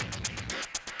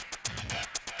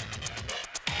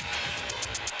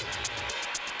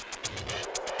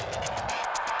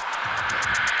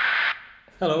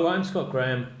Hello, I'm Scott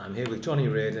Graham. I'm here with Johnny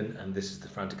Reardon, and this is the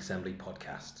Frantic Assembly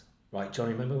podcast. Right,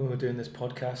 Johnny, remember when we were doing this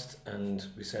podcast and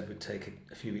we said we'd take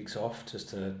a few weeks off just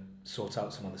to sort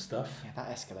out some other stuff? Yeah, that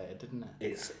escalated, didn't it?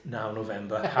 It's now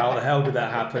November. How the hell did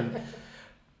that happen?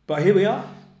 But here we are.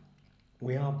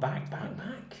 We are back.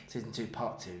 Season 2,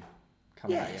 part 2.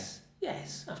 Coming at you.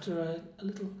 Yes, after a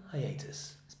little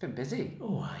hiatus. It's been busy.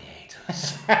 Oh,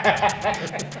 hiatus.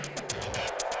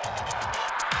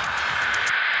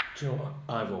 Do you know what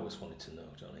I've always wanted to know,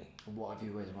 Johnny? What have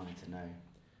you always wanted to know?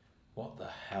 What the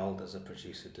hell does a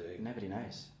producer do? Nobody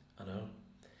knows. I know.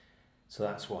 So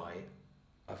that's why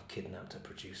I've kidnapped a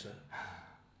producer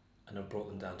and I've brought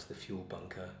them down to the fuel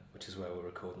bunker, which is where we're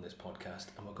recording this podcast,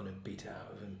 and we're going to beat it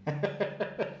out of him.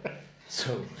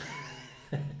 So,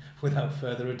 without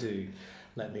further ado,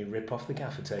 let me rip off the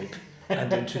gaffer tape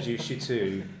and introduce you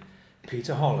to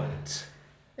Peter Holland,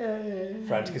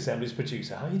 Frantic Assembly's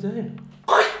producer. How are you doing?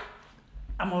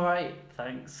 I'm alright,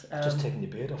 thanks. Just taking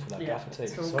your beard off with that yeah, gaffer tape.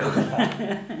 it's all Sorry about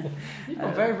that. You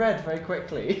got very red very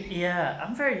quickly. Yeah,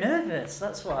 I'm very nervous,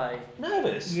 that's why.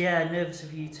 Nervous? Yeah, nervous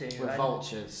of you two. We're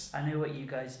vultures. I know what you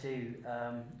guys do.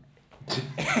 In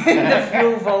the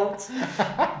fuel vault.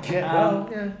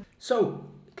 Yeah. So,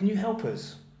 can you help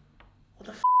us? What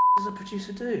the does a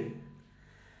producer do?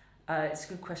 It's a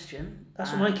good question.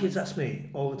 That's what my kids ask me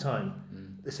all the time. Mm.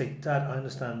 They say, Dad, I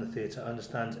understand the theatre, I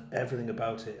understand everything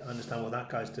about it, I understand what that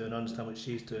guy's doing, I understand what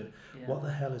she's doing. Yeah. What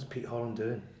the hell is Pete Holland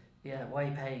doing? Yeah, why are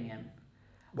you paying him?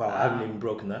 Well, I haven't even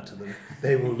broken that to them.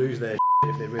 They will lose their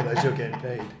if they realise you're getting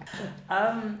paid.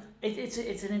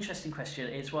 It's an interesting question.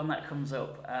 It's one that comes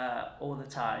up all the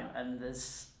time, and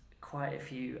there's quite a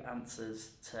few answers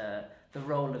to the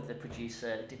role of the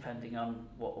producer depending on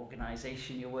what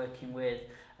organisation you're working with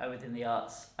within the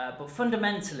arts. But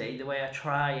fundamentally, the way I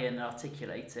try and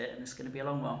articulate it, and it's going to be a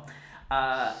long one,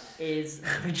 is the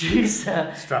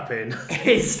producer Strap in.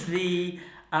 is the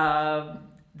kind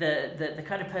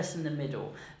of person in the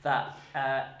middle that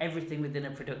everything within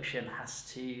a production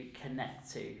has to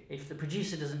connect to. If the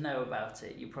producer doesn't know about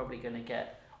it, you're probably going to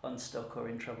get unstuck or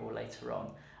in trouble later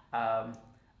on.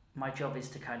 My job is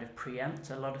to kind of preempt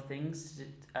a lot of things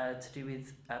to do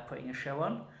with putting a show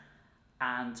on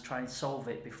and try and solve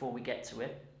it before we get to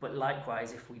it. But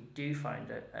likewise, if we do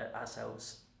find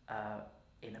ourselves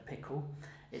in a pickle,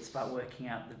 it's about working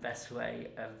out the best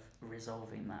way of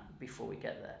resolving that before we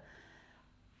get there.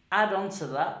 Add on to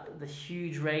that the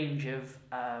huge range of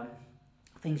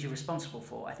things you're responsible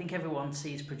for. I think everyone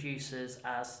sees producers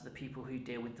as the people who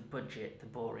deal with the budget, the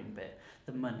boring bit,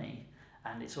 the money,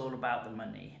 and it's all about the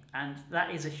money. And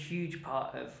that is a huge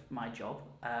part of my job,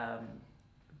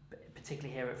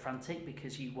 particularly here at Frantic,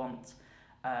 because you want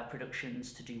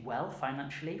productions to do well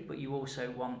financially, but you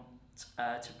also want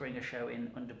to bring a show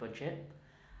in under budget.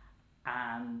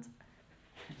 And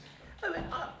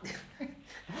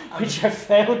which I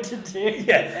failed to do.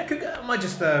 Yeah, I might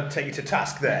just take you to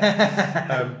task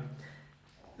there.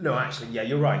 No, actually, yeah,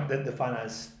 you're right. The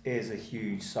finance is a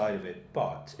huge side of it,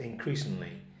 but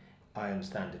increasingly, I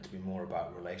understand it to be more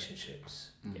about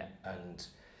relationships. Yeah. And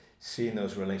seeing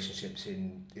those relationships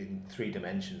in three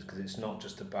dimensions, because it's not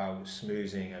just about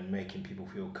smoozing and making people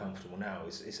feel comfortable now.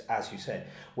 It's as you said,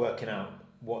 working out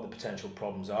what the potential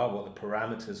problems are, what the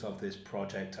parameters of this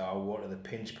project are, what are the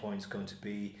pinch points going to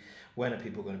be, when are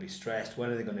people going to be stressed, when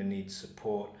are they going to need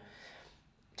support.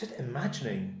 Just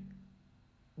imagining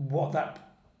what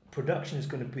that production is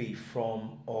going to be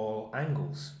from all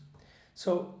angles.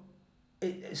 So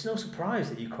it's no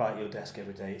surprise that you cry at your desk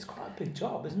every day. It's quite a big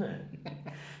job, isn't it?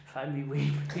 Find me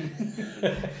weeping,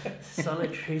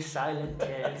 solitary, silent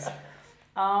tears.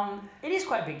 It is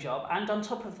quite a big job, and on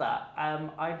top of that,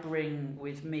 I bring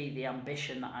with me the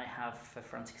ambition that I have for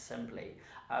Frantic Assembly.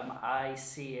 I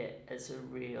see it as a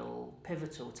real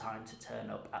pivotal time to turn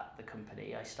up at the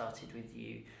company. I started with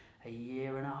you a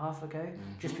year and a half ago,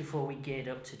 just before we geared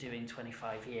up to doing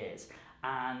 25 years,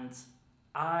 and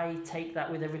I take that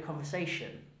with every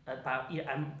conversation about,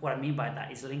 and what I mean by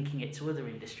that is linking it to other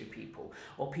industry people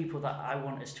or people that I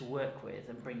want us to work with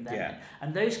and bring them in.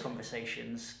 And those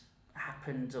conversations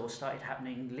happened or started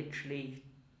happening literally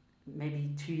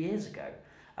maybe 2 years ago.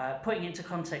 Putting into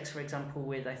context, for example,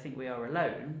 with I Think We Are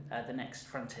Alone, the next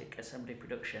Frantic Assembly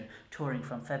production, touring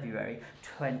from February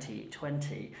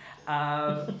 2020.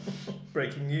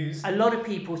 Breaking news. A lot of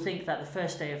people think that the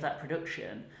first day of that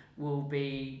production will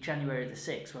be January the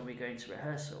 6th when we go into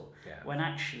rehearsal, when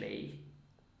actually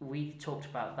we talked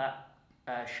about that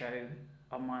show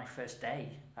on my first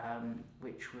day,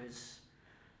 which was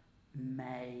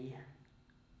May,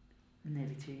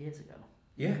 nearly 2 years ago.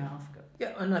 Yeah. Year and a half ago.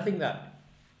 Yeah, and I think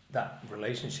that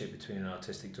relationship between an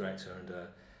artistic director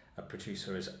a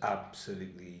producer is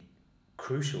absolutely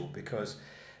crucial, because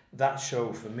that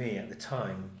show for me at the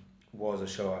time was a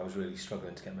show I was really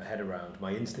struggling to get my head around.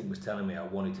 My instinct was telling me I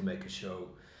wanted to make a show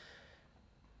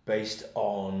based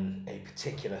on a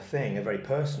particular thing, a very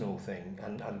personal thing,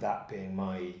 and that being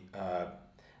my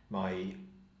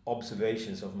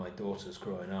observations of my daughters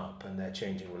growing up and their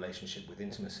changing relationship with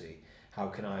intimacy. How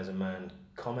can I as a man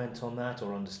comment on that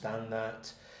or understand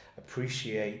that,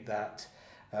 appreciate that,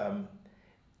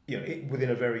 within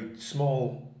a very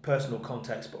small personal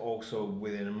context, but also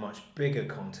within a much bigger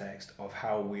context of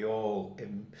how we all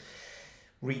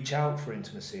reach out for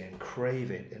intimacy and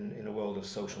crave it in a world of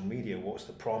social media. What's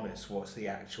the promise? What's the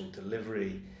actual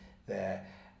delivery there?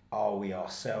 Are we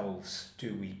ourselves?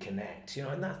 Do we connect?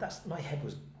 And that's my head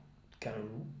was kind of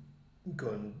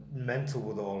going mental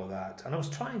with all of that. And I was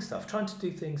trying to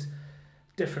do things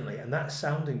differently. And that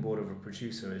sounding board of a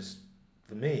producer is,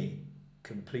 for me,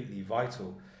 completely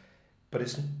vital. But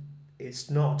it's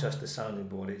not just the sounding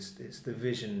board, it's the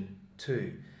vision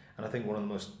too. And I think one of the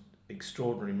most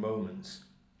extraordinary moments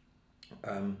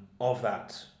of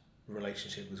that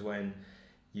relationship was when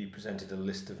you presented a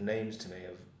list of names to me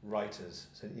of writers.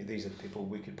 So these are the people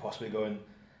we could possibly go and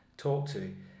talk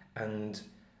to. And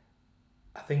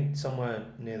I think somewhere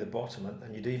near the bottom,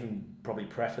 and you'd even probably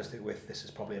prefaced it with, this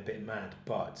is probably a bit mad,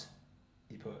 but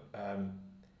you put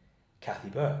Kathy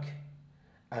Burke.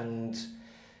 And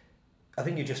I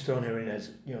think you've just thrown her in as,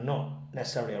 not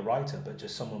necessarily a writer, but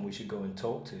just someone we should go and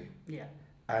talk to. Yeah.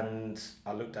 And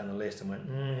I looked down the list and went,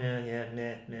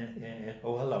 yeah.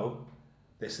 Oh, hello,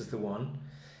 this is the one.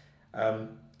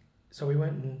 So we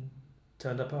went and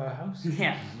turned up at our house.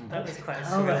 Yeah, that was quite.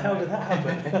 How the hell did that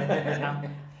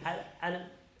happen?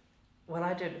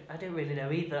 I don't really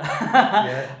know either.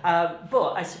 Yeah.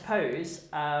 But I suppose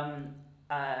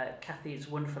Kathy's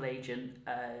wonderful agent,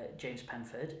 James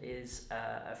Penford, is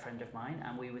a friend of mine,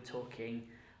 and we were talking.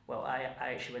 Well, I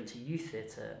actually went to youth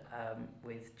theatre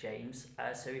with James.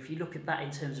 So if you look at that in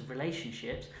terms of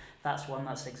relationships, that's one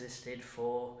that's existed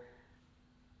for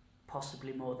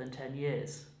possibly more than 10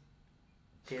 years.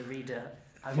 Dear reader,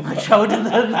 I'm much older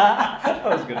than that.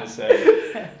 I was going to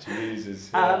say, Jesus,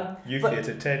 youth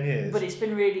theatre 10 years. But it's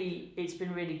been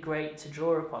really great to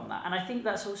draw upon that, and I think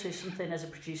that's also something as a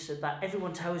producer that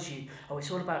everyone tells you, it's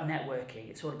all about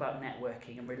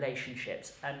networking and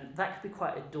relationships, and that could be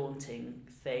quite a daunting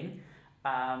thing.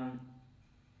 And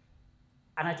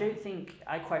I don't think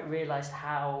I quite realised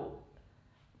how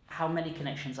many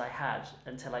connections I had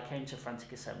until I came to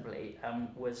Frantic Assembly and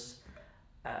was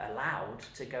allowed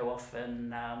to go off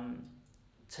and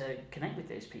to connect with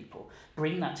those people,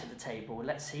 bring that to the table,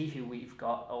 let's see who we've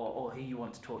got or who you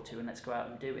want to talk to, and let's go out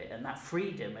and do it. And that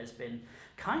freedom has been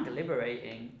kind of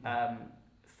liberating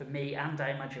for me, and I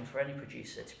imagine for any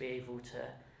producer, to be able to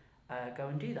go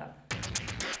and do that.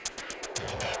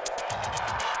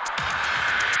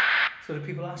 So do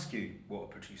people ask you what a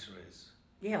producer is?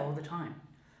 Yeah, all the time.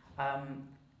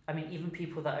 Even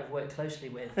people that I've worked closely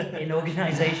with in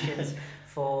organisations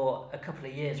for a couple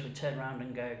of years would turn around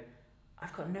and go,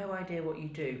 I've got no idea what you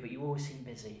do, but you always seem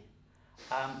busy.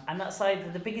 And that's either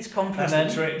the biggest compliment...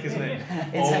 That's the trick, isn't it?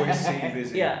 Always seem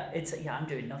busy. Yeah, I'm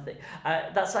doing nothing.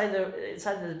 It's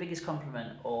either the biggest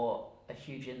compliment or a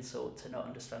huge insult to not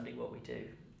understanding what we do.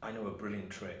 I know a brilliant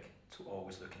trick to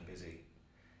always looking busy.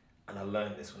 And I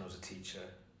learned this when I was a teacher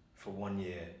for 1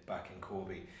 year back in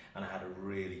Corby, and I had a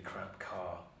really crap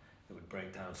car that would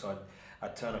break down. So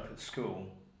I'd turn up at school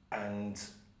and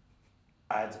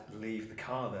I'd leave the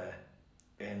car there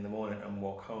in the morning and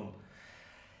walk home.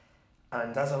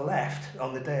 And as I left,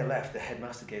 on the day I left, the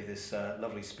headmaster gave this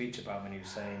lovely speech about me, and he was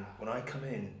saying, when I come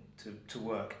in to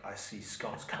work, I see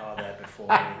Scott's car there before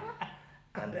me.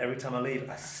 And every time I leave,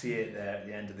 I see it there at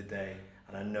the end of the day,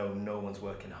 and I know no one's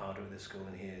working harder at this school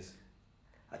than he is.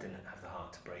 I didn't have the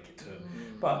heart to break it to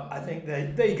him. But I think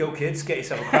there you go, kids, get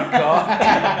yourself a crap car.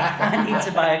 I need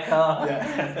to buy a car.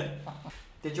 Yeah.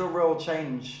 Did your role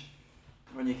change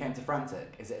when you came to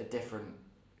Frantic? Is it a different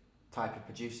type of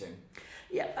producing?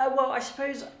 Yeah, well, I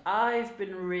suppose I've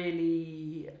been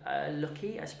really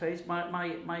lucky. I suppose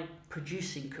my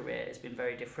producing career has been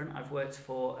very different. I've worked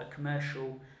for a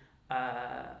commercial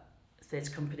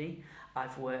theatre company.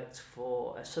 I've worked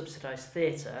for a subsidised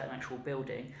theatre, an actual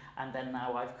building, and then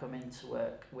now I've come in to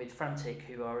work with Frantic,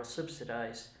 who are a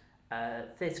subsidised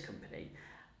theatre company.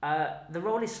 The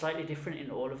role is slightly different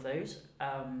in all of those,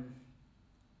 and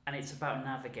it's about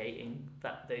navigating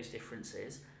those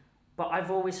differences. But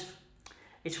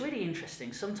it's really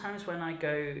interesting. Sometimes when I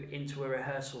go into a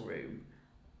rehearsal room,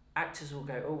 actors will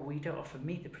go, we don't often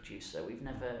meet the producer. We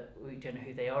don't know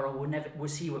who they are, or we'll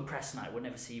see you at press night. We'll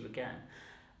never see you again.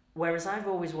 Whereas I've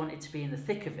always wanted to be in the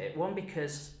thick of it. One,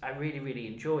 because I really, really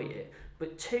enjoy it.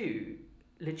 But two,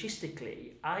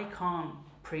 logistically, I can't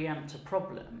preempt a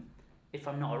problem if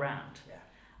I'm not around. Yeah.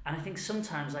 And I think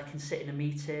sometimes I can sit in a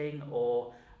meeting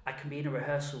or I can be in a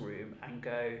rehearsal room and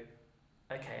go,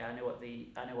 okay, I know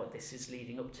what this is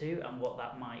leading up to and what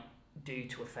that might do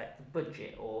to affect the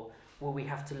budget, or will we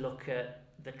have to look at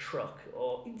the truck,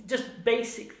 or just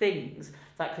basic things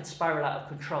that could spiral out of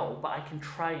control, but I can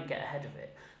try and get ahead of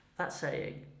it. That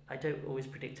saying, I don't always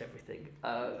predict everything.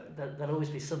 There'll always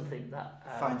be something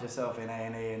that... Find yourself in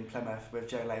A&E in Plymouth with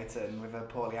Joe Layton with a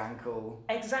poorly ankle.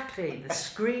 Exactly, the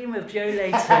scream of Joe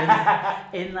Layton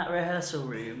in that rehearsal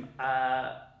room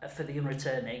for The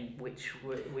Unreturning, which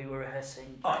we were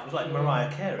rehearsing. Oh, it was like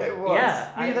Mariah Carey. It was.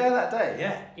 Yeah, Were you there that day?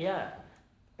 Yeah. Yeah.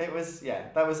 It was, yeah,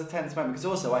 that was a tense moment, because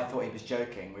also I thought he was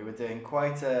joking. We were doing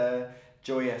quite a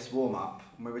joyous warm-up,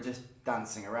 and we were just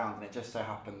dancing around, and it just so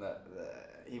happened that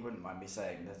he wouldn't mind me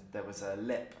saying that there was a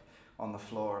lip on the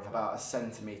floor of about 1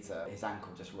 centimetre his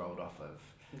ankle just rolled off of.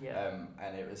 Yeah.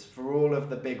 And it was, for all of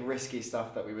the big risky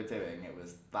stuff that we were doing, it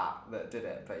was that did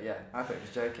it. But yeah, I thought he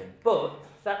was joking. But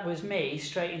that was me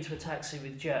straight into a taxi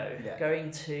with Joe, Yeah.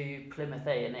 going to Plymouth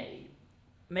A&E.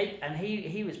 And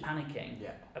he was panicking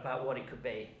Yeah. about what it could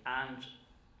be, and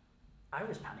I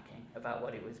was panicking about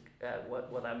what it was,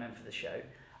 what that meant for the show.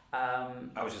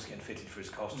 I was just getting fitted for his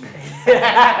costume.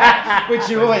 Which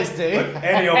you always do. But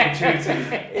any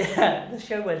opportunity. Yeah, the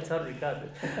show went on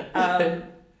regardless.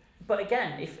 But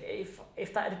again,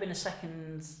 if that had been a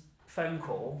second phone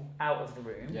call out of the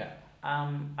room, Yeah.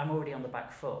 I'm already on the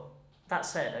back foot. That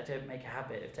said, I don't make a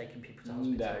habit of taking people to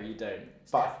hospital. No, you don't.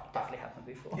 It's But definitely happened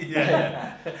before.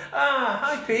 Yeah.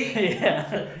 Hi Pete.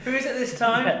 Yeah. Who is it this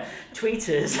time?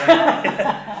 Tweeters.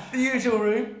 The usual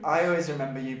room. I always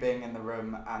remember you being in the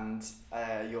room and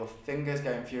your fingers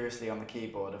going furiously on the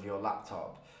keyboard of your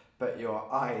laptop, but your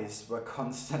eyes were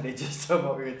constantly just on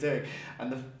what we were doing,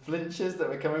 and the flinches that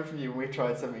were coming from you when we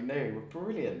tried something new were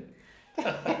brilliant.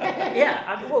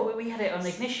 Yeah, well, we had it on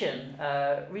Ignition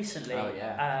recently. Oh,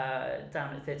 yeah.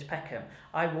 Down at Theatre Peckham.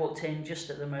 I walked in just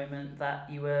at the moment that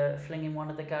you were flinging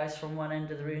one of the guys from one end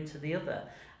of the room to the other,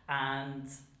 and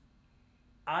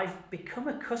I've become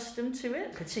accustomed to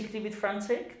it, particularly with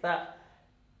Frantic, that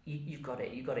you've got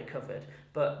it covered.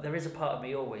 But there is a part of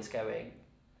me always going,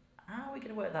 how are we going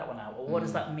to work that one out? Or what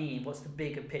does that mean? What's the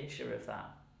bigger picture of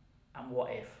that? And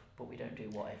what if? But we don't do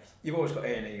what ifs. You've always got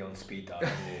A&E on speed dial,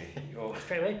 haven't you? Always...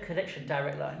 Straight away, connection,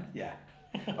 direct line. Yeah.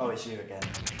 Oh, it's you again.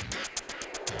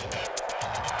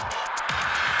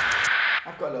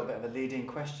 I've got a little bit of a leading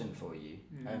question for you.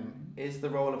 Is the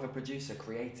role of a producer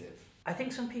creative? I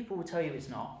think some people will tell you it's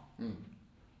not. Mm.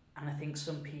 And I think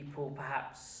some people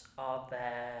perhaps are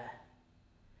there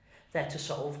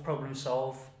to problem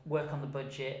solve, work on the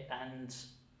budget and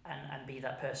be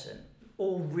that person.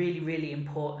 All really, really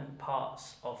important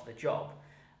parts of the job.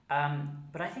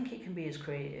 But I think it can be as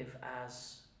creative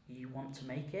as you want to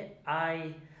make it.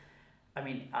 I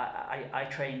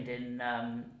trained in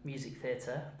music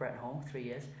theatre, Bretton Hall, 3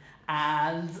 years,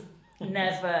 and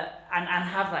never and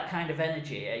have that kind of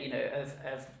energy,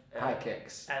 of high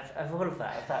kicks, of all of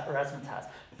that razzmatazz.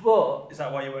 But is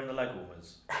that why you're wearing the leg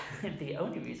warmers? the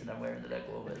only reason I'm wearing the leg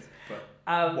warmers.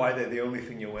 But why they're the only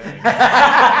thing you're wearing?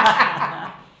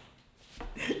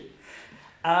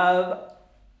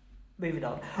 Moving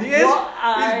on. He is.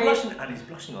 He's blushing, and he's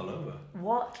blushing all over.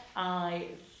 What I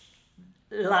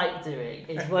like doing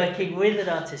is working with an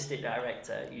artistic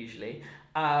director, usually,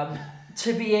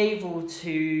 to be able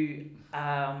to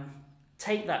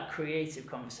take that creative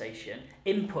conversation,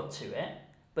 input to it,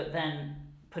 but then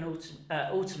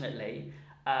ultimately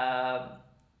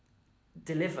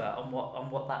deliver on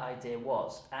what that idea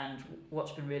was. And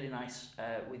what's been really nice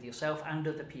with yourself and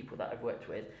other people that I've worked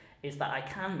with is that I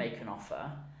can make an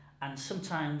offer, and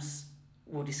sometimes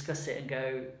we'll discuss it and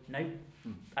go, no,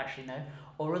 actually no.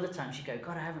 Or other times you go,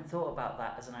 God, I haven't thought about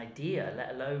that as an idea,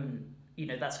 let alone,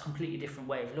 that's a completely different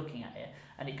way of looking at it,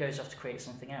 and it goes off to create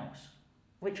something else.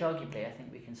 Which arguably I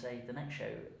think we can say the next show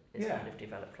is kind of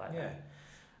developed like that.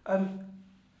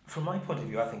 From my point of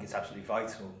view, I think it's absolutely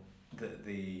vital that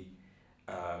the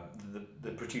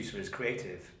producer is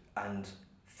creative and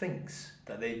thinks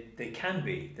that they can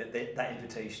be, that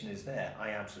invitation is there. I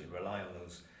absolutely rely on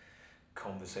those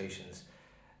conversations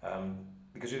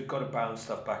because you've got to bounce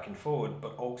stuff back and forward,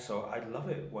 but also I love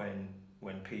it when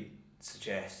Pete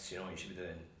suggests, what you should be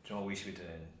doing, what we should be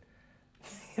doing.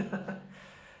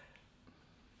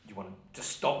 You want to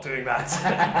just stop doing that,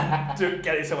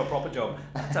 get yourself a proper job,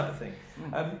 that type of thing.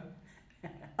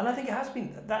 And I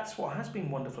think that's what has been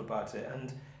wonderful about it.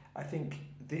 And I think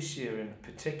this year in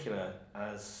particular,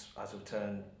 as we've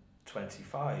turned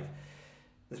 25,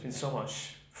 there's been so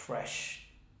much fresh,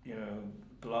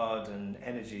 blood and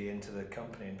energy into the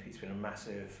company, and Pete's been a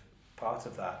massive part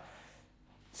of that.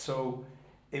 So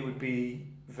it would be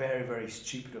very, very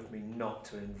stupid of me not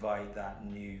to invite that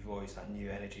new voice, that new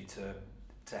energy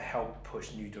to help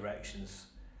push new directions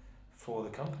for the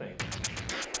company.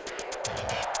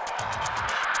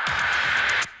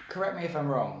 Correct me if I'm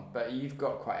wrong, but you've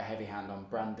got quite a heavy hand on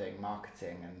branding,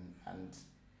 marketing, and...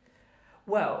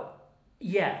 Well,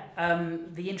 yeah.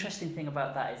 The interesting thing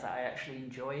about that is that I actually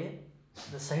enjoy it.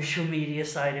 The social media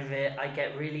side of it, I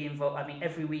get really involved. I mean,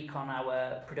 every week on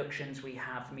our productions, we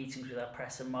have meetings with our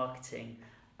press and marketing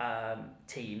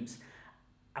teams,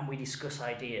 and we discuss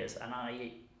ideas. And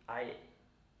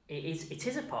it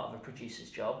is a part of a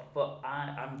producer's job, but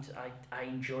I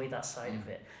enjoy that side of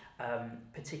it,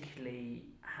 particularly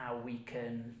how we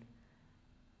can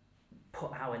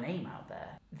put our name out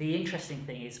there. The interesting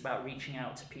thing is about reaching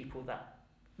out to people that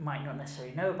might not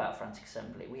necessarily know about Frantic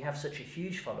Assembly. We have such a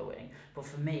huge following, but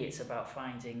for me it's about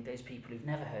finding those people who've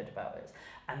never heard about it.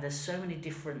 And there's so many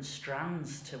different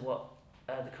strands to what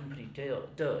the company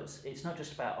does. It's not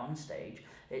just about on stage,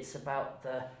 it's about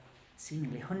the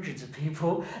seemingly hundreds of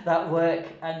people that work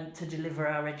and to deliver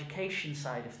our education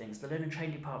side of things. The Learn and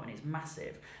Train department is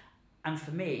massive. And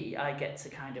for me, I get to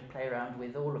kind of play around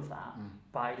with all of that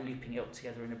by looping it up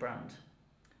together in a brand.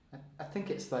 I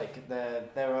think it's like there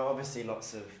are obviously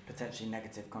lots of potentially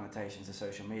negative connotations of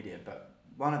social media, but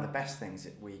one of the best things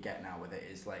that we get now with it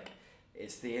is like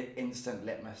it's the instant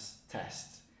litmus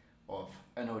test of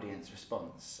an audience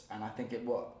response. And I think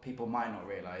what people might not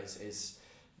realise is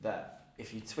that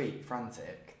if you tweet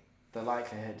Frantic, the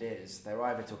likelihood is they're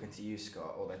either talking to you,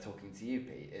 Scott, or they're talking to you,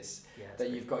 Pete. It's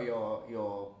that you've got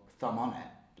your thumb on it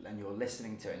and you're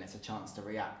listening to it, and it's a chance to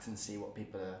react and see what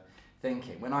people are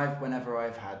thinking. Whenever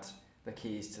I've had the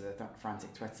keys to the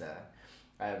Frantic Twitter,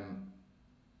 at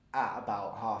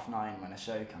about 9:30 when a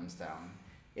show comes down,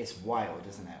 it's wild,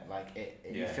 isn't it? Like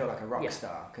you feel like a rock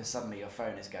star because suddenly your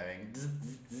phone is going.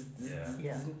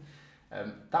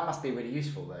 That must be really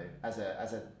useful though, as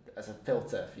a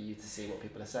filter for you to see what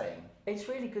people are saying. It's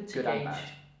really good to gauge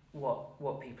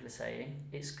what people are saying.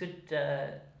 It's good.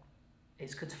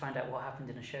 It's good to find out what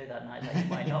happened in a show that night that you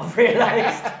might not have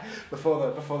realised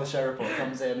before the show report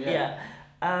comes in.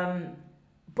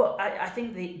 But I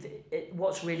think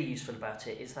what's really useful about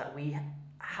it is that we,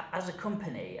 as a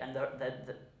company, and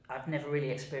I've never really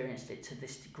experienced it to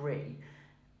this degree,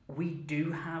 we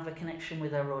do have a connection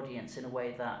with our audience in a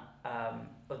way that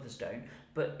others don't.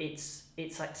 But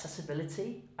it's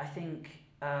accessibility. I think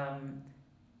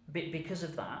because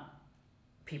of that,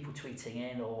 people tweeting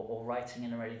in or writing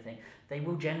in or anything, they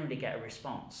will generally get a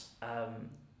response,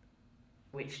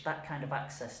 which that kind of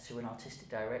access to an artistic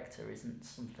director isn't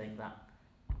something that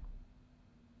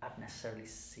I've necessarily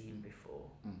seen before.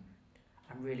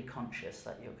 I'm really conscious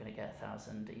that you're going to get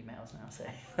 1,000 emails now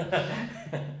saying.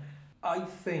 I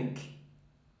think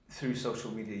through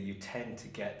social media you tend to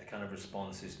get the kind of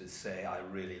responses that say, I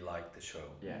really like the show.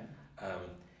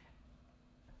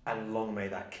 And long may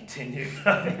that continue.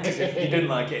 Because if you didn't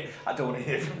like it, I don't want to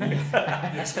hear from you.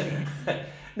 Yes, please.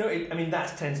 No,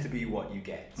 that tends to be what you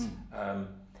get. And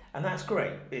that's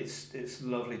great. It's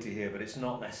lovely to hear, but it's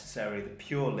not necessarily the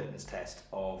pure litmus test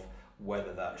of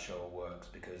whether that show works,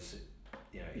 because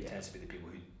it tends to be the people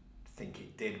who think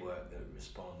it did work that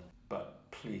respond.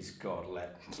 But please God,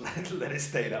 let it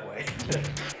stay that way.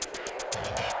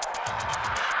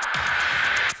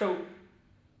 So,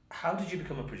 how did you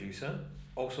become a producer?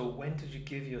 Also, when did you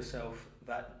give yourself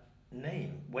that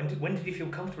name? When did you feel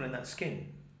comfortable in that skin,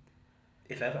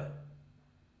 if ever?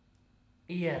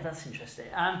 Yeah, that's interesting.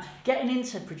 Getting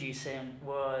into producing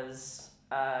was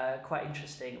quite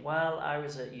interesting. While I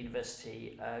was at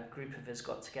university, a group of us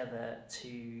got together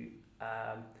to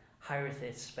hire a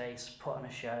theatre space, put on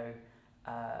a show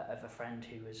of a friend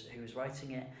who was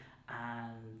writing it,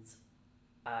 and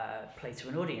play to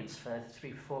an audience for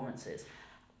 3 performances.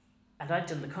 And I'd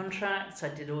done the contracts, I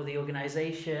did all the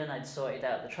organisation, I'd sorted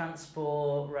out the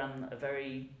transport, ran a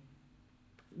very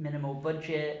minimal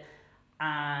budget,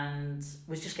 and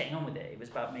was just getting on with it. It was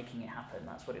about making it happen.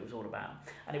 That's what it was all about.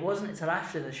 And it wasn't until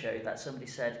after the show that somebody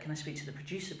said, "Can I speak to the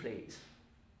producer, please?"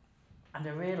 And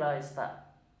I realised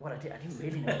that I didn't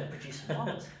really know what the producer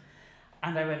was.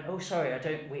 And I went, "Oh, sorry,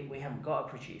 we haven't got a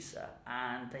producer."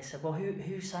 And they said, "Well,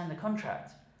 who signed the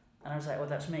contract?" And I was like, "Well,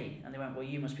 that's me." And they went, "Well,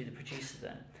 you must be the producer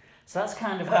then." So that's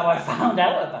kind of how I found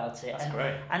out about it. That's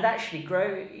great. And actually,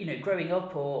 growing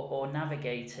up or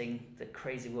navigating the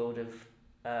crazy world of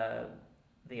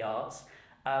the arts,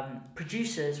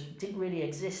 Producers didn't really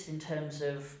exist in terms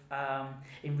of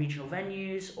in regional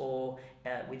venues or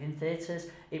within theatres.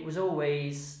 It was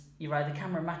always you're either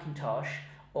Cameron Macintosh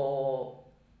or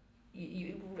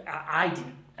I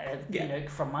didn't. You know,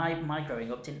 from my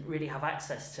growing up, didn't really have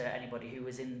access to anybody who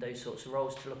was in those sorts of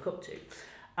roles to look up to.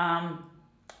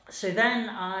 So then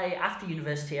after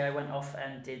university, I went off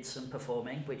and did some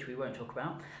performing, which we won't talk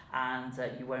about, and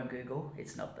you won't Google,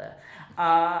 it's not there.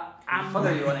 I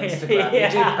follow you on Instagram, you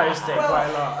do post it quite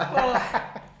a lot.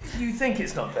 Well, you think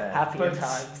it's not there. Happier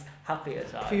times.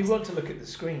 If you want to look at the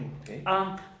screen. Okay.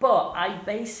 But I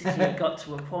basically got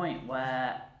to a point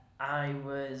where I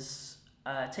was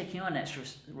taking on extra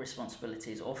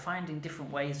responsibilities or finding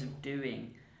different ways of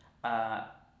doing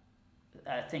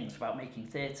things about making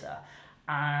theatre.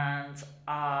 And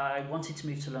I wanted to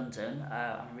move to London.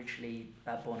 I'm originally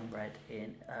born and bred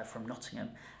from Nottingham,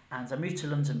 and I moved to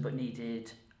London but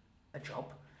needed a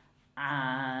job.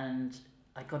 And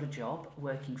I got a job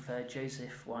working for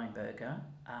Joseph Weinberger,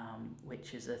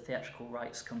 which is a theatrical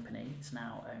rights company. It's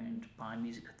now owned by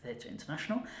Musical Theatre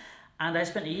International. And I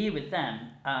spent a year with them,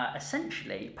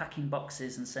 essentially packing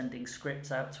boxes and sending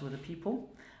scripts out to other people.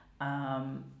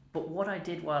 But what I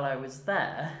did while I was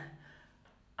there,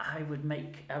 I would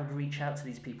reach out to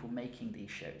these people making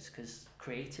these shows, because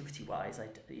creativity-wise, I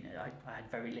had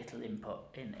very little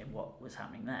input in what was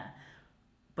happening there.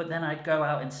 But then I'd go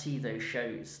out and see those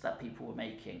shows that people were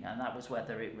making, and that was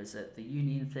whether it was at the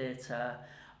Union Theatre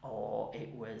or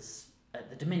it was at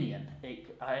the Dominion.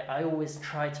 I always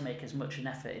tried to make as much an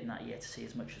effort in that year to see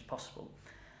as much as possible.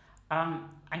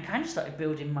 And kind of started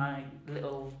building my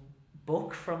little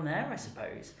book from there, I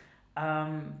suppose.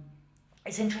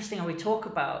 It's interesting when we talk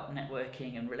about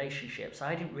networking and relationships.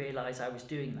 I didn't realise I was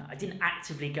doing that. I didn't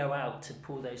actively go out to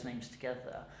pull those names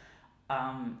together.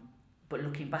 But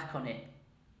looking back on it,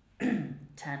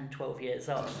 10, 12 years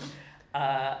on,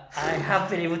 I have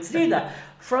been able to do that.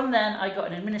 From then, I got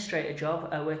an administrator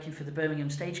job working for the Birmingham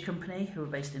Stage Company, who were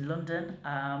based in London.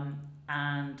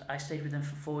 And I stayed with them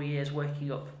for 4 years,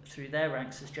 working up through their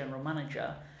ranks as general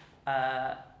manager,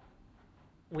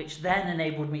 which then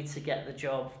enabled me to get the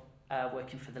job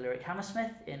working for the Lyric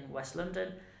Hammersmith in West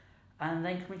London, and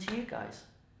then coming to you guys.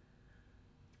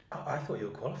 I thought you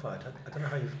were qualified. I don't know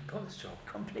how you've got this job.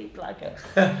 Complete blagger.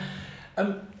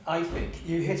 I think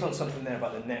you hit on something there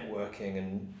about the networking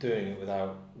and doing it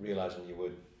without realising you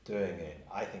were doing it.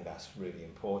 I think that's really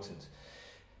important.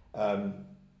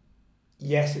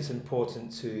 Yes, it's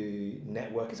important to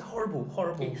network. It's a horrible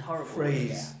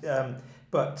phrase. Yeah.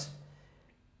 But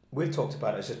we've talked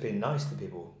about it as just being nice to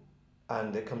people.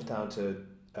 And it comes down to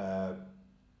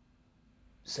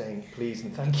saying please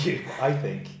and thank you, I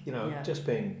think, just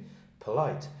being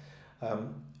polite.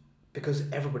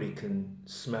 Because everybody can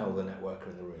smell the networker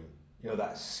in the room.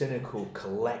 That cynical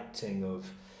collecting of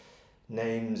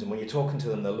names, and when you're talking to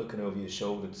them, they're looking over your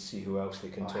shoulder to see who else they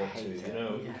can talk to. You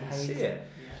can see it.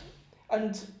 Yeah.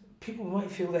 And people might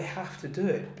feel they have to do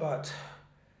it, but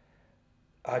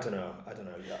I don't know.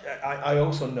 I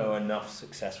also know enough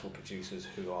successful producers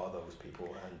who are those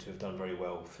people and who have done very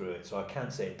well through it. So I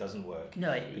can't say it doesn't work.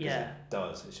 No, it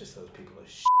does. It's just those people are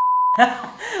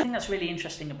I think that's really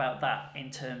interesting about that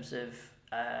in terms of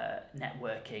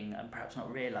networking, and perhaps not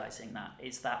realising that,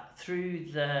 is that through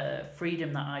the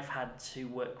freedom that I've had to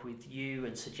work with you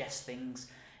and suggest things,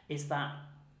 is that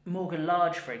Morgan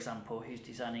Large, for example, who's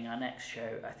designing our next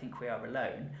show, I Think We Are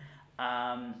Alone,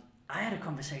 I had a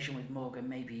conversation with Morgan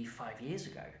maybe 5 years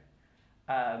ago.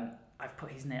 I've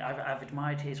put his name. I've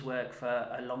admired his work for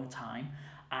a long time,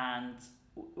 and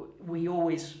we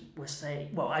always were saying,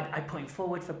 well, I put him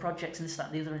forward for projects and this, that,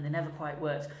 and the other, and they never quite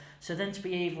worked. So then to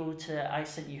be able to, I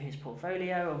sent you his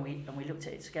portfolio, and we looked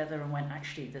at it together and went,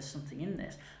 actually, there's something in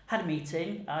this. Had a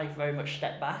meeting. I very much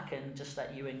stepped back and just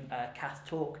let you and Kath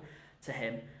talk to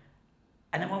him.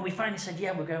 And then when we finally said,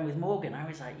 yeah, we're going with Morgan, I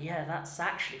was like, yeah, that's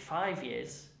actually 5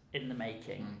 years in the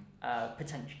making,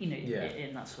 potentially,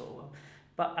 in that sort of world.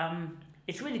 But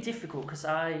it's really difficult because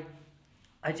I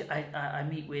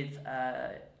meet with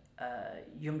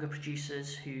younger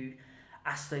producers who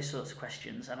ask those sorts of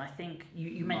questions, and I think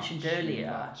you mentioned earlier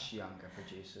much younger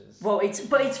producers. Well,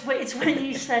 it's when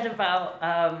you said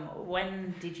about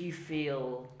when did you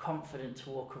feel confident to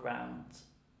walk around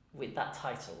with that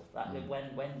title?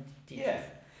 When did you?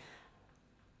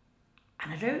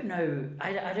 And I don't know.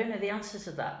 I don't know the answer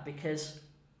to that, because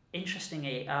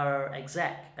interestingly, our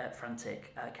exec at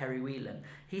Frantic, Kerry Whelan,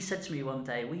 he said to me one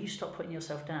day, will you stop putting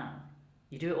yourself down?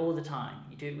 You do it all the time.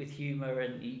 You do it with humour,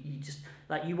 and you just,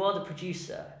 like, you are the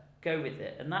producer, go with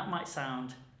it. And that might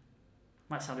sound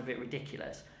a bit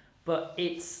ridiculous, but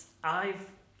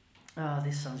Oh,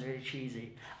 this sounds really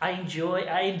cheesy. I enjoy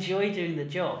doing the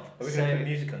job. Are we going to put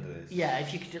music under this? Yeah,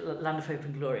 if you could do Land of Hope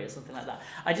and Glory or something like that.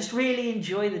 I just really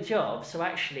enjoy the job, so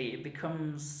actually it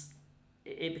becomes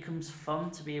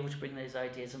fun to be able to bring those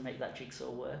ideas and make that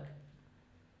jigsaw work.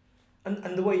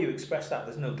 And the way you express that,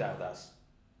 there's no doubt that's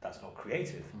not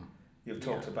creative. You've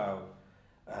talked about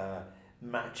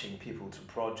matching people to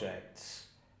projects,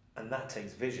 and that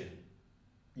takes vision.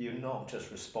 You're not just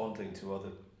responding to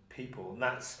other people,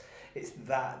 and it's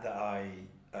that I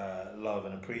love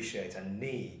and appreciate and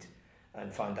need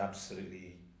and find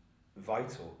absolutely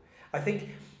vital. I think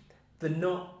the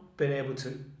not being able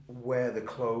to wear the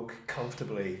cloak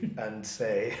comfortably and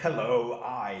say, hello,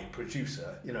 I,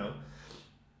 producer,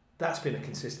 that's been a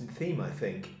consistent theme, I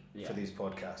think, for these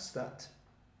podcasts. That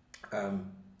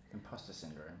imposter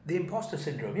syndrome. The imposter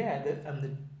syndrome, yeah,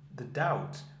 and the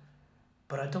doubt.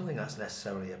 But I don't think that's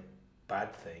necessarily a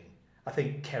bad thing. I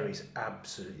think Kerry's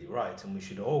absolutely right, and we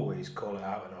should always call it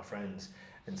out in our friends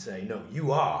and say, no,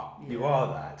 you are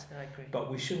that. I agree.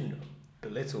 But we shouldn't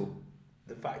belittle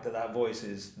the fact that voice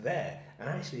is there, and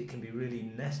actually it can be really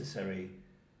necessary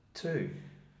too.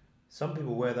 Some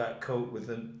people wear that coat with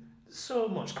them so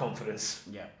much confidence.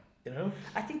 Yeah.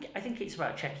 I think it's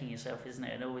about checking yourself, isn't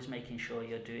it, and always making sure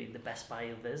you're doing the best by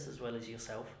others as well as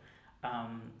yourself.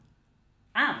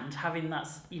 And having that,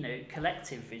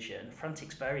 collective vision.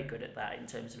 Frantic's very good at that in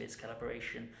terms of its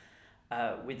collaboration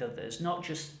with others, not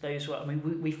just those who are,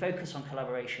 we focus on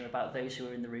collaboration about those who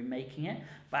are in the room making it,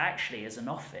 but actually as an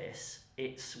office,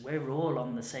 we're all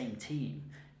on the same team,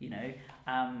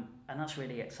 and that's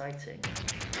really exciting.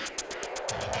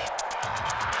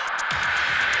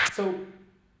 So,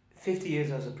 50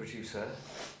 years as a producer,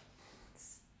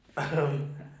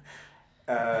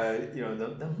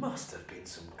 there must have been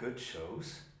some good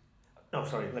shows. No,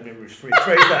 sorry, let me rephrase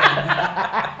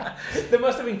that. There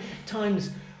must have been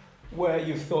times where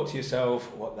you've thought to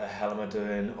yourself, what the hell am I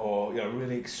doing? Or,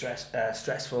 really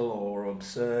stressful or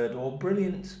absurd or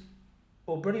brilliant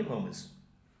moments.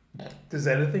 Does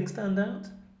anything stand out?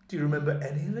 Do you remember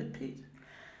any of it, Pete?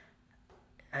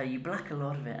 You black a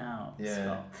lot of it out,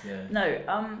 Scott. Yeah.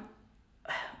 No,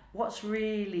 what's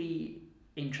really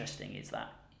interesting is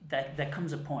that there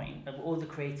comes a point of all the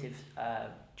creative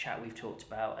chat we've talked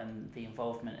about and the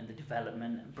involvement and the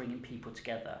development and bringing people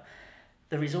together.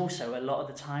 There is also a lot of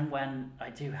the time when I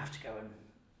do have to go and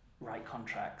write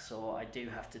contracts, or I do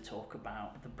have to talk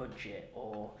about the budget,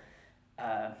 or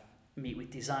meet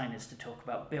with designers to talk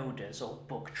about builders, or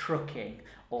book trucking,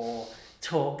 or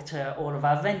talk to all of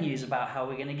our venues about how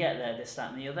we're going to get there, this,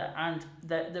 that and the other. And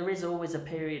there is always a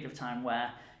period of time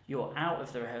where you're out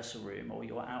of the rehearsal room or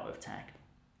you're out of tech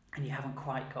and you haven't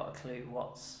quite got a clue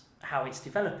how it's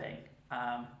developing.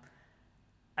 But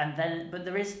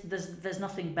there's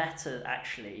nothing better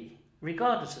actually,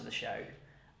 regardless of the show,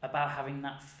 about having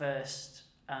that first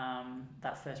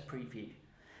preview,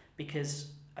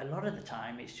 because a lot of the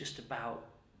time it's just about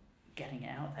getting it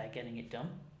out there, getting it done,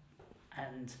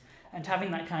 and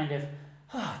having that kind of,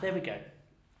 there we go.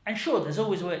 And sure, there's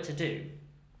always work to do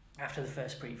after the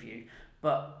first preview,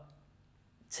 but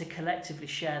to collectively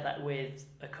share that with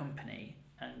a company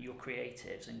and your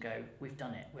creatives and go, we've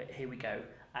done it, here we go.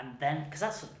 And then, because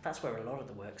that's where a lot of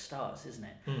the work starts, isn't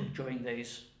it? During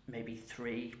those maybe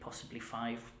 3, possibly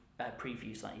 5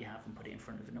 previews that you have and put it in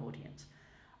front of an audience.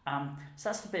 So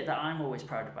that's the bit that I'm always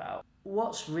proud about.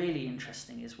 What's really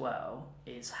interesting as well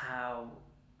is how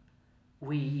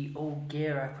we all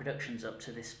gear our productions up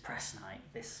to this press night,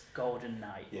 this golden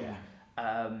night. Yeah.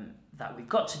 That we've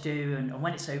got to do, and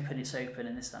when it's open,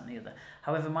 and this, that and the other.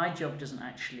 However, my job doesn't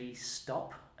actually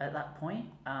stop at that point.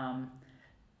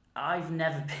 I've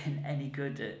never been any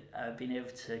good at being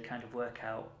able to kind of work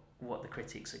out what the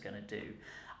critics are going to do.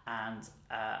 And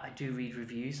I do read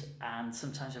reviews, and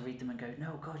sometimes I read them and go,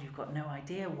 no, God, you've got no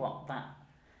idea what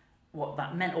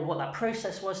that meant or what that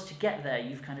process was to get there.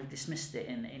 You've kind of dismissed it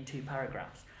in 2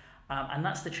 paragraphs. And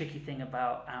that's the tricky thing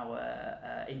about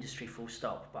our industry, full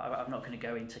stop. But I'm not going to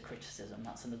go into criticism.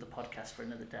 That's another podcast for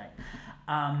another day.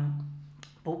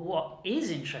 But what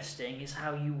is interesting is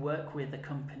how you work with a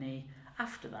company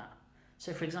after that.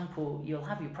 So, for example, you'll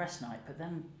have your press night, but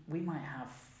then we might have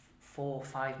 4 or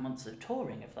 5 months of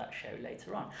touring of that show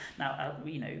later on. Now,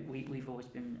 we've always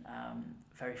been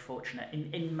very fortunate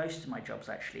in most of my jobs,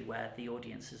 actually, where the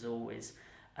audience has always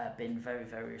been very,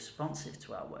 very responsive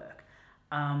to our work.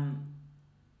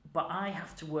 But I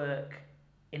have to work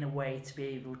in a way to be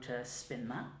able to spin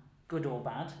that, good or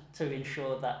bad, to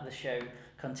ensure that the show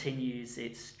continues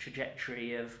its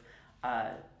trajectory of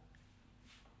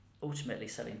ultimately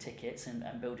selling tickets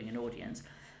and building an audience.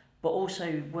 but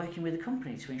also working with the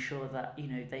company to ensure that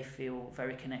they feel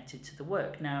very connected to the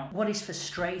work. Now, what is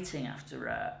frustrating after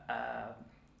a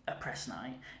press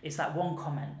night is that one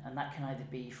comment, and that can either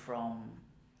be from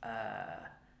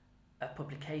a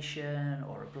publication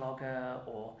or a blogger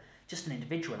or just an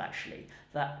individual actually,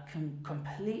 that can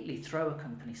completely throw a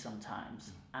company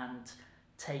sometimes and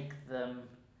take them.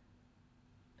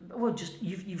 Well, just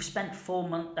you've spent 4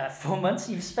 months.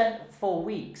 You've spent 4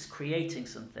 weeks creating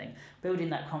something, building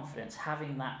that confidence,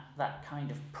 having that kind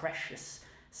of precious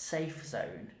safe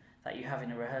zone that you have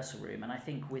in a rehearsal room. And I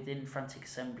think within Frantic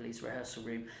Assembly's rehearsal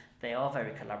room, they are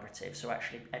very collaborative. So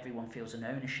actually, everyone feels an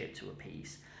ownership to a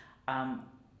piece.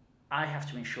 I have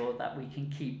to ensure that we can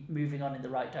keep moving on in the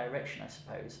right direction, I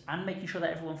suppose, and making sure that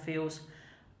everyone feels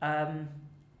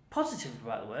positive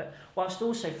about the work, whilst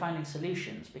also finding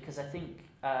solutions. Because I think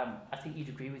you'd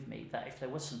agree with me that if there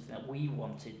was something that we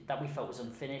wanted, that we felt was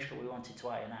unfinished, or we wanted to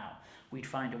iron out, we'd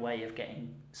find a way of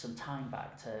getting some time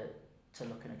back to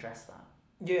look and address that.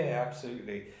 Yeah,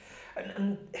 absolutely.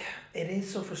 And it is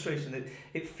so frustrating that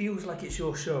it feels like it's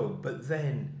your show, but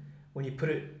then when you put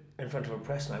it in front of a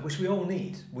press night, which we all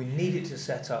need, we need it to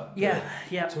set up the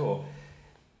tour,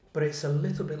 but it's a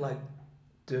little bit like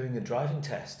doing a driving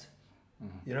test,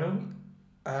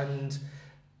 and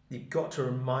you've got to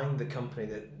remind the company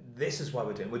that this is why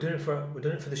we're doing it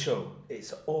for the show.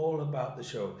 It's all about the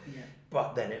show. Yeah.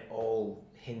 But then it all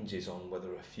hinges on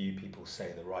whether a few people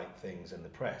say the right things in the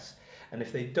press. And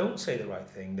if they don't say the right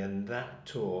thing, then that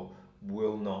tour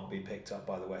will not be picked up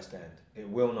by the West End. It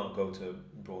will not go to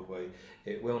Broadway.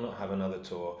 It will not have another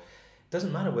tour. It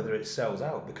doesn't matter whether it sells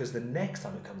out, because the next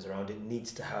time it comes around, it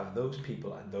needs to have those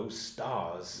people and those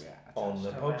stars on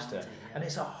the poster. And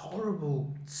it's a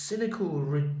horrible, cynical,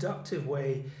 reductive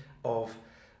way of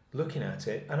looking at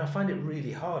it. And I find it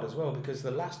really hard as well, because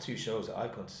the last 2 shows that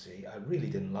I've gone to see, I really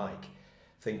didn't like,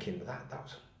 thinking that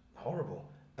was horrible.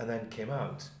 And then came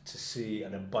out to see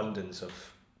an abundance of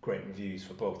great reviews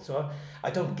for both. So I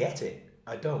don't get it.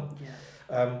 I don't.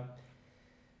 Yeah.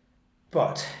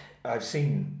 But I've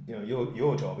seen,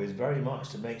 your job is very much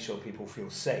to make sure people feel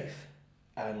safe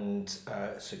and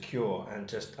secure,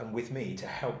 and with me to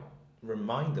help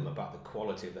remind them about the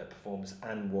quality of their performance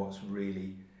and what's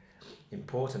really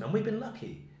important. And we've been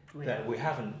lucky that we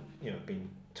haven't, been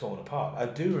torn apart. I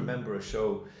do remember a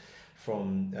show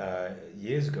from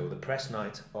years ago, the press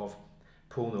night of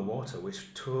Pool No Water,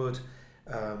 which toured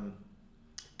the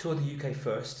UK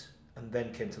first and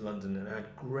then came to London and had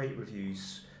great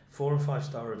reviews, 4 and 5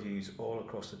 star reviews all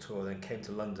across the tour, then came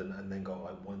to London and then got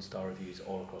like 1 star reviews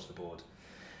all across the board.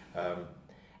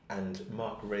 And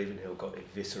Mark Ravenhill got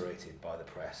eviscerated by the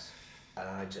press, and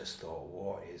I just thought,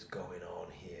 what is going on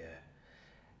here?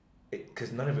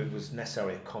 Because none of it was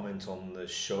necessarily a comment on the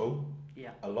show.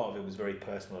 Yeah. A lot of it was very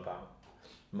personal about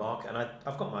Mark, and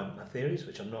I've got my theories,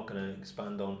 which I'm not going to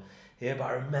expand on here, but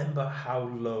I remember how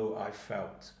low I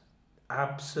felt.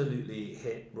 Absolutely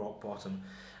hit rock bottom.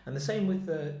 And the same with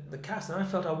the cast, and I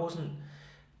felt I wasn't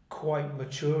quite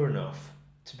mature enough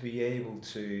to be able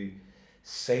to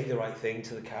say the right thing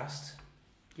to the cast,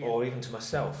 or even to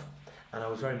myself. And I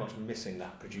was very much missing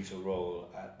that producer role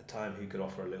at the time, who could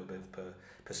offer a little bit of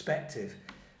perspective,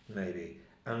 maybe.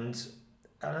 And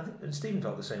I think Stephen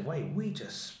felt the same way. We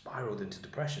just spiraled into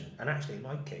depression, and actually in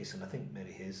my case, and I think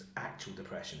maybe his, actual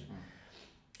depression.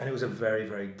 And it was a very,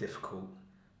 very difficult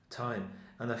time.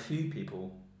 And a few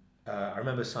people, I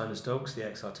remember Simon Stokes, the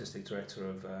ex-artistic director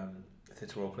of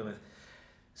Theatre Royal Plymouth,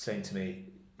 saying to me,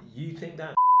 "You think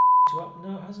that you up?"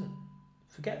 No, it hasn't.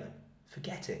 Forget them.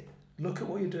 Forget it. Look at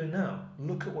what you're doing now.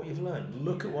 Look at what you've learned.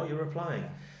 Look at what you're applying.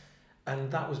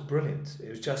 And that was brilliant.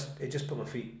 It just put my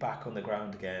feet back on the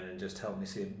ground again and just helped me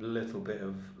see a little bit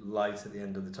of light at the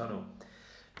end of the tunnel.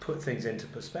 Put things into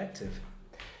perspective.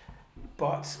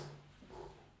 But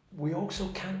we also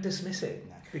can't dismiss it,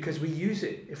 because we use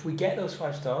it. If we get those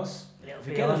 5 stars, if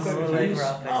we get those great reviews,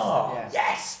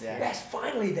 yes,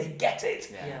 finally they get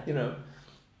it.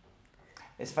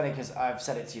 It's funny because I've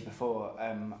said it to you before.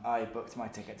 I booked my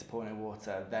ticket to Pool No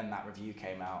Water, then that review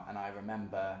came out, and I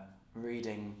remember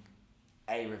reading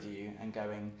a review and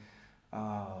going,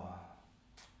 "Oh,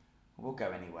 we'll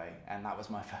go anyway." And that was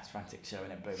my first Frantic show,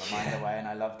 and it blew my mind away, and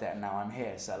I loved it, and now I'm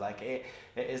here. So like it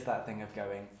is that thing of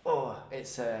going,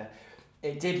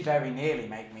 it did very nearly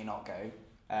make me not go,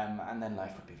 and then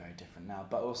life would be very different now.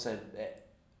 But also,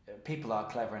 people are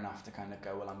clever enough to kind of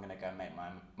go, well, I'm going to go and make my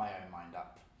own mind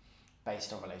up,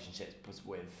 based on relationships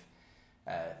with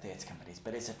theatre companies.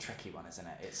 But it's a tricky one, isn't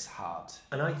it? It's hard.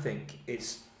 And I think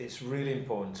it's really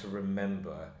important to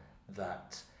remember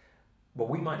that, well,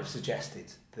 we might have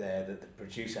suggested there that the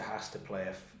producer has to play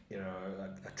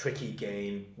a tricky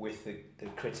game with the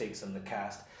critics and the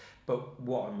cast. But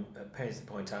what I'm pains to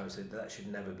point out is that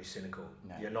should never be cynical.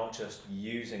 No. You're not just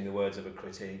using the words of a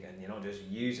critic, and you're not just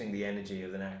using the energy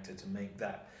of an actor to make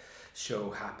that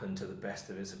show happen to the best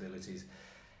of its abilities.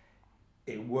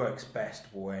 It works best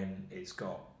when it's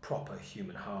got proper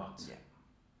human heart. Yeah.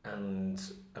 And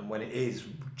when it is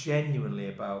genuinely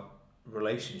about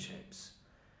relationships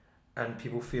and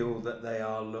people feel that they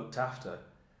are looked after.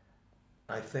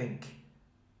 I think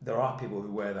there are people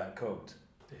who wear that coat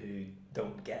who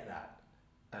don't get that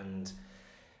and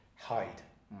hide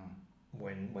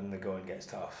when the going gets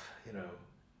tough,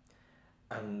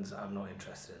 and I'm not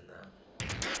interested in that.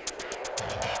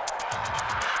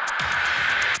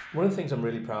 One of the things I'm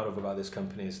really proud of about this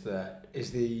company is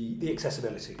the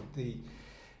accessibility,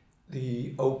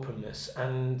 the openness,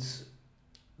 and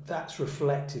that's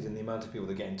reflected in the amount of people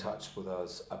that get in touch with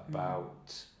us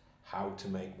about how to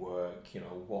make work,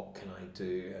 what can I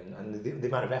do, and the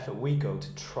amount of effort we go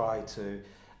to try to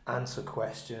answer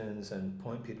questions and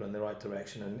point people in the right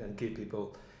direction and give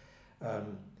people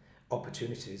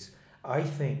opportunities. I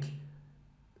think,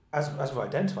 as we've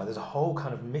identified, there's a whole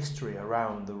kind of mystery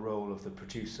around the role of the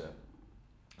producer.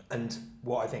 And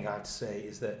what I think I have to say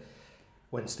is that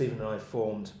when Stephen and I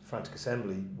formed Frantic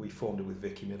Assembly, we formed it with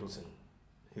Vicky Middleton,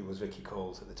 who was Vicky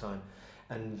Coles at the time.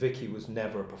 And Vicky was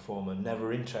never a performer,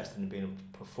 never interested in being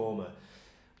a performer.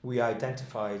 We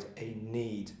identified a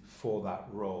need for that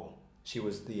role. She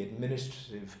was the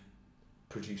administrative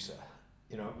producer,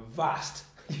 vast.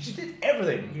 She did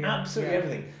everything, absolutely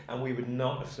everything. And we would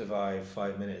not have survived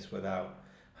 5 minutes without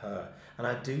her. And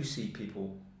I do see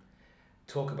people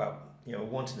talk about,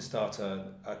 wanting to start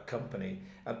a company,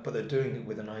 but they're doing it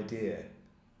with an idea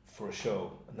for a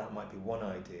show, and that might be one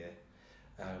idea.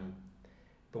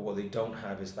 But what they don't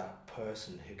have is that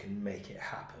person who can make it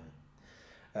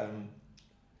happen.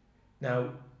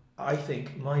 Now, I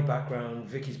think my background,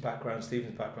 Vicky's background,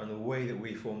 Stephen's background, the way that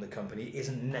we formed the company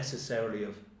isn't necessarily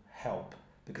of help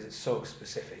because it's so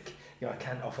specific. I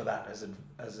can't offer that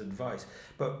as advice.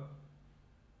 But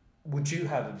would you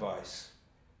have advice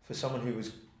for someone who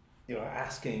was,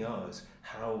 asking us,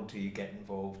 how do you get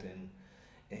involved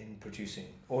in producing,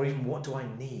 or even what do I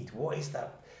need? What is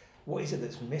that? What is it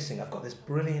that's missing? I've got this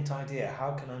brilliant idea.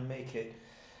 How can I make it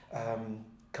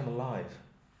come alive?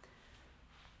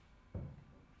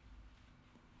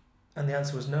 And the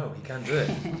answer was no, he can't do it.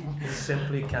 He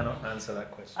simply cannot answer that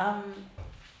question.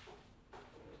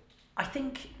 I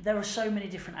think there are so many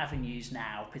different avenues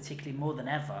now, particularly more than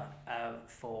ever,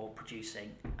 for producing.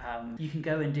 You can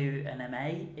go and do an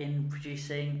MA in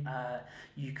producing.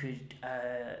 You could.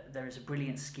 There is a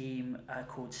brilliant scheme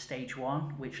called Stage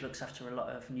One, which looks after a lot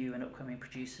of new and upcoming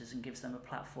producers and gives them a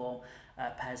platform,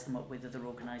 pairs them up with other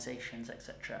organisations,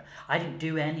 etc. I didn't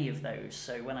do any of those,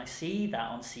 so when I see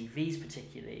that on CVs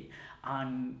particularly,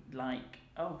 I'm like,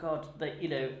 oh God,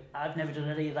 I've never done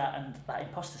any of that, and that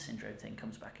imposter syndrome thing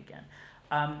comes back again.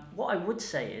 What I would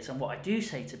say is, and what I do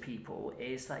say to people,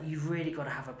 is that you've really got to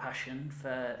have a passion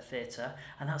for theatre,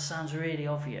 and that sounds really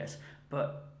obvious,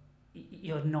 but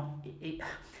you're not.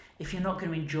 If you're not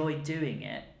going to enjoy doing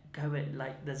it, go it.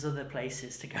 There's other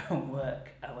places to go and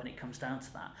work when it comes down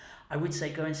to that. I would say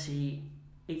go and see.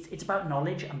 It's about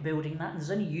knowledge and building that, and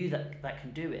there's only you that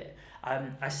can do it.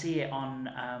 I see it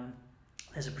on.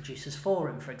 There's a producers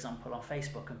forum, for example, on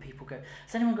Facebook, and people go,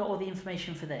 has anyone got all the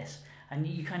information for this? And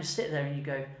you kind of sit there and you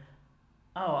go,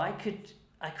 oh, I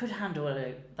could handle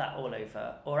that all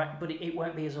over, but it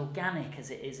won't be as organic as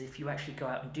it is if you actually go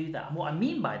out and do that. And what I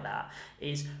mean by that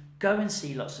is go and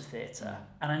see lots of theatre.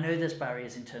 And I know there's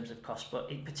barriers in terms of cost, but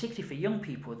particularly for young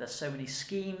people, there's so many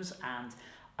schemes, and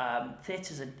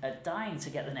theatres are dying to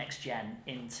get the next gen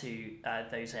into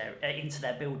into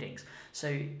their buildings.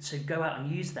 So go out and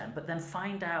use them, but then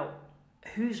find out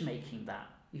who's making that.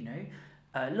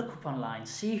 Look up online,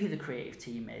 see who the creative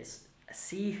team is,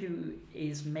 see who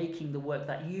is making the work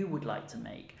that you would like to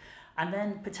make, and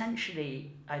then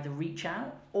potentially either reach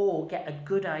out or get a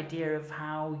good idea of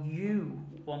how you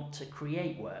want to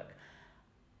create work.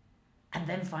 And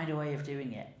then find a way of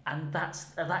doing it. And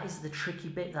that is the tricky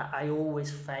bit that I always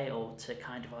fail to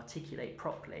kind of articulate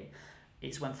properly,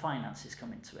 is when finances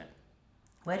come into it.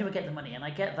 Where do I get the money? And I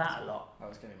get that a lot. That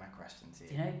was going to be my question to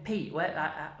you. Pete,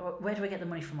 where do I get the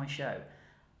money for my show?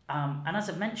 And as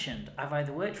I've mentioned, I've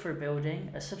either worked for a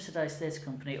building, a subsidised theatre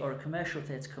company, or a commercial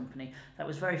theatre company that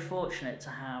was very fortunate to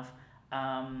have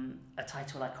a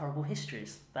title like Horrible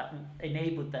Histories that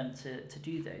enabled them to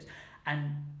do those.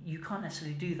 And you can't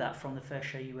necessarily do that from the first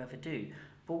show you ever do.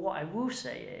 But what I will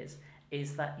say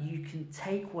is that you can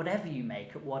take whatever you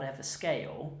make at whatever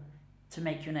scale to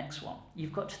make your next one.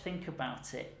 You've got to think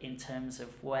about it in terms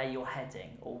of where you're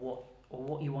heading or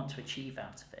what you want to achieve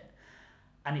out of it.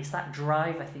 And it's that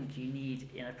drive I think you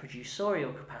need in a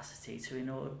producerial capacity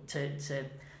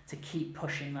to keep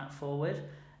pushing that forward.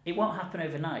 It won't happen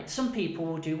overnight. Some people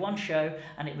will do one show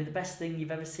and it'll be the best thing you've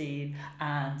ever seen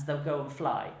and they'll go and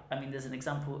fly. I mean, there's an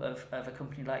example of a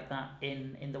company like that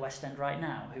in the West End right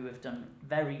now who have done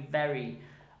very, very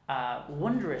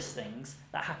wondrous things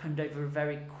that happened over a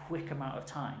very quick amount of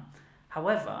time.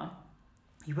 However,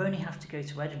 you only have to go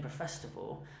to Edinburgh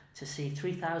Festival to see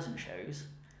 3,000 shows,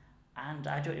 and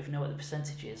I don't even know what the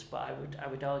percentage is, but I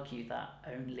would argue that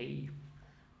only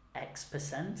X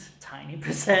percent, tiny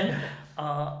percent,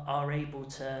 are able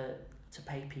to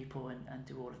pay people and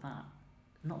do all of that.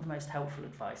 Not the most helpful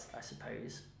advice, I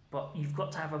suppose, but you've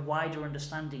got to have a wider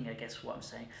understanding, I guess what I'm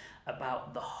saying,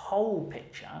 about the whole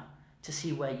picture to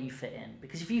see where you fit in.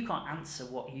 Because if you can't answer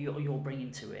what you're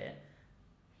bringing to it,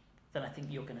 then I think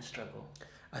you're going to struggle.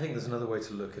 I think there's another way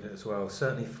to look at it as well.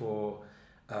 Certainly for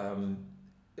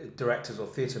directors or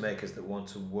theatre makers that want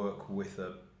to work with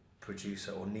a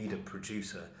producer or need a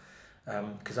producer,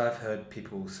 because I've heard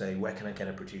people say, where can I get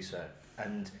a producer?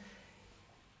 And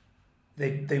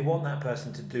they want that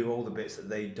person to do all the bits that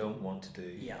they don't want to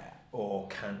do or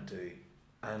can't do.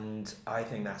 And I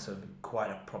think that's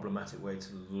quite a problematic way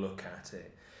to look at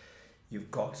it. You've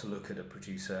got to look at a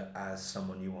producer as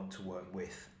someone you want to work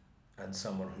with and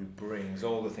someone who brings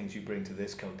all the things you bring to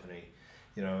this company.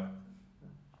 You know,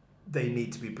 they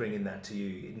need to be bringing that to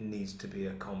you. It needs to be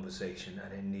a conversation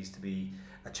and it needs to be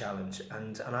a challenge.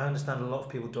 And I understand a lot of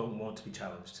people don't want to be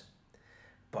challenged,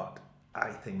 but I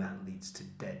think that leads to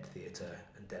dead theatre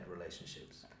and dead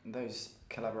relationships. Those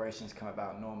collaborations come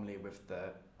about normally with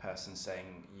the person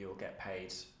saying you'll get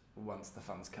paid once the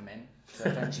funds come in. So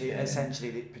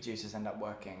essentially the producers end up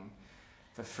working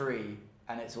for free,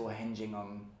 and it's all hinging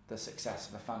on the success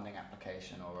of a funding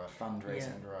application or a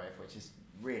fundraising drive, which is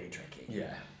really tricky.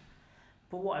 Yeah.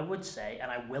 But what I would say, and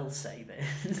I will say this,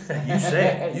 you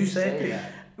say it.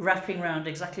 Wrapping around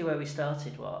exactly where we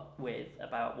started with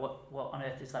about what on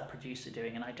earth is that producer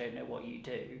doing, and I don't know what you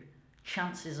do.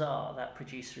 Chances are that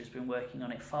producer has been working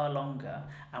on it far longer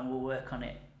and will work on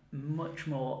it much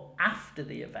more after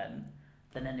the event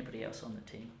than anybody else on the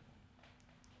team.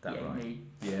 That yeah, right? Me.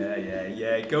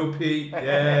 Yeah. Go Pete.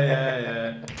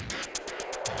 Yeah.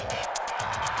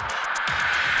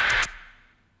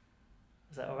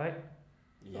 Is that all right?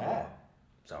 Yeah.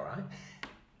 It's all right.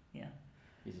 Yeah.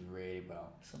 You did really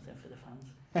well. Something for the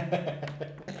fans.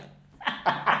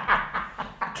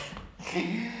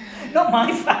 Not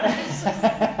my fans.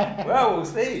 Well, we'll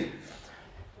see.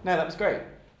 No, that was great.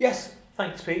 Yes,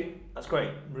 thanks, Pete. That's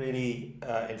great. Really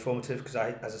informative, because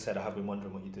as I said, I have been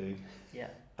wondering what you do. Yeah.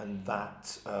 And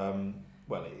that,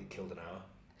 it killed an hour.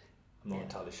 I'm not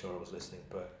entirely sure I was listening,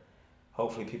 but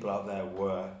hopefully people out there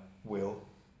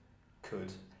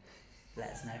could.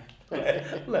 Let us know.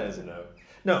 Let us know.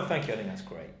 No, thank you. I think that's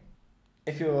great.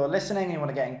 If you're listening and you want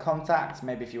to get in contact,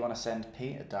 maybe if you want to send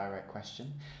Pete a direct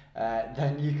question,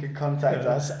 then you can contact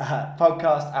us at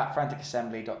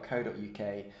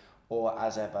podcast@franticassembly.co.uk, or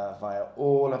as ever via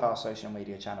all of our social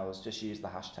media channels. Just use the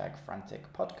hashtag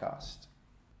 #FranticPodcast.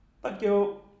 Thank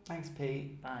you. Thanks,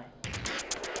 Pete. Bye.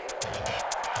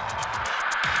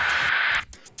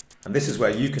 And this is where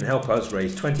you can help us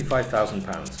raise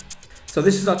 £25,000. So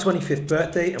this is our 25th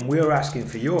birthday, and we are asking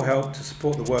for your help to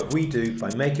support the work we do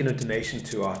by making a donation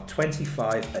to our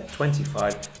 25 at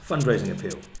 25 fundraising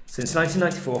appeal. Since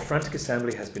 1994, Frantic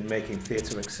Assembly has been making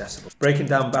theatre accessible, breaking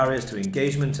down barriers to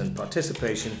engagement and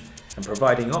participation, and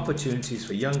providing opportunities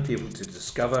for young people to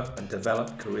discover and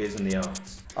develop careers in the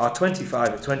arts. Our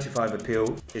 25 at 25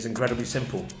 appeal is incredibly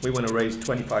simple. We want to raise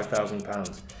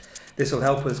 £25,000. This will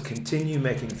help us continue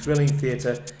making thrilling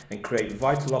theatre and create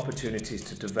vital opportunities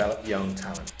to develop young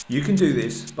talent. You can do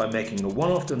this by making a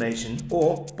one-off donation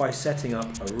or by setting up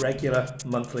a regular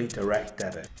monthly direct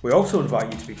debit. We also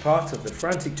invite you to be part of the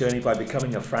Frantic journey by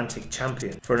becoming a Frantic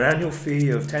champion. For an annual fee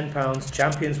of £10,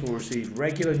 champions will receive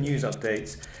regular news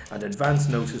updates and advance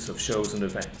notice of shows and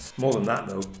events. More than that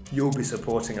though, you'll be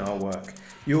supporting our work.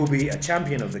 You'll be a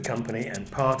champion of the company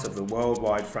and part of the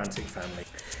worldwide Frantic family.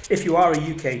 If you are a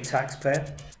UK taxpayer,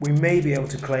 we may be able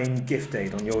to claim gift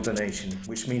aid on your donation,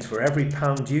 which means for every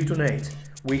 £1 you donate,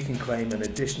 we can claim an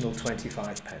additional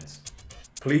 25p.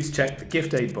 Please check the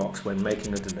gift aid box when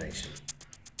making a donation.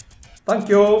 Thank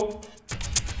you!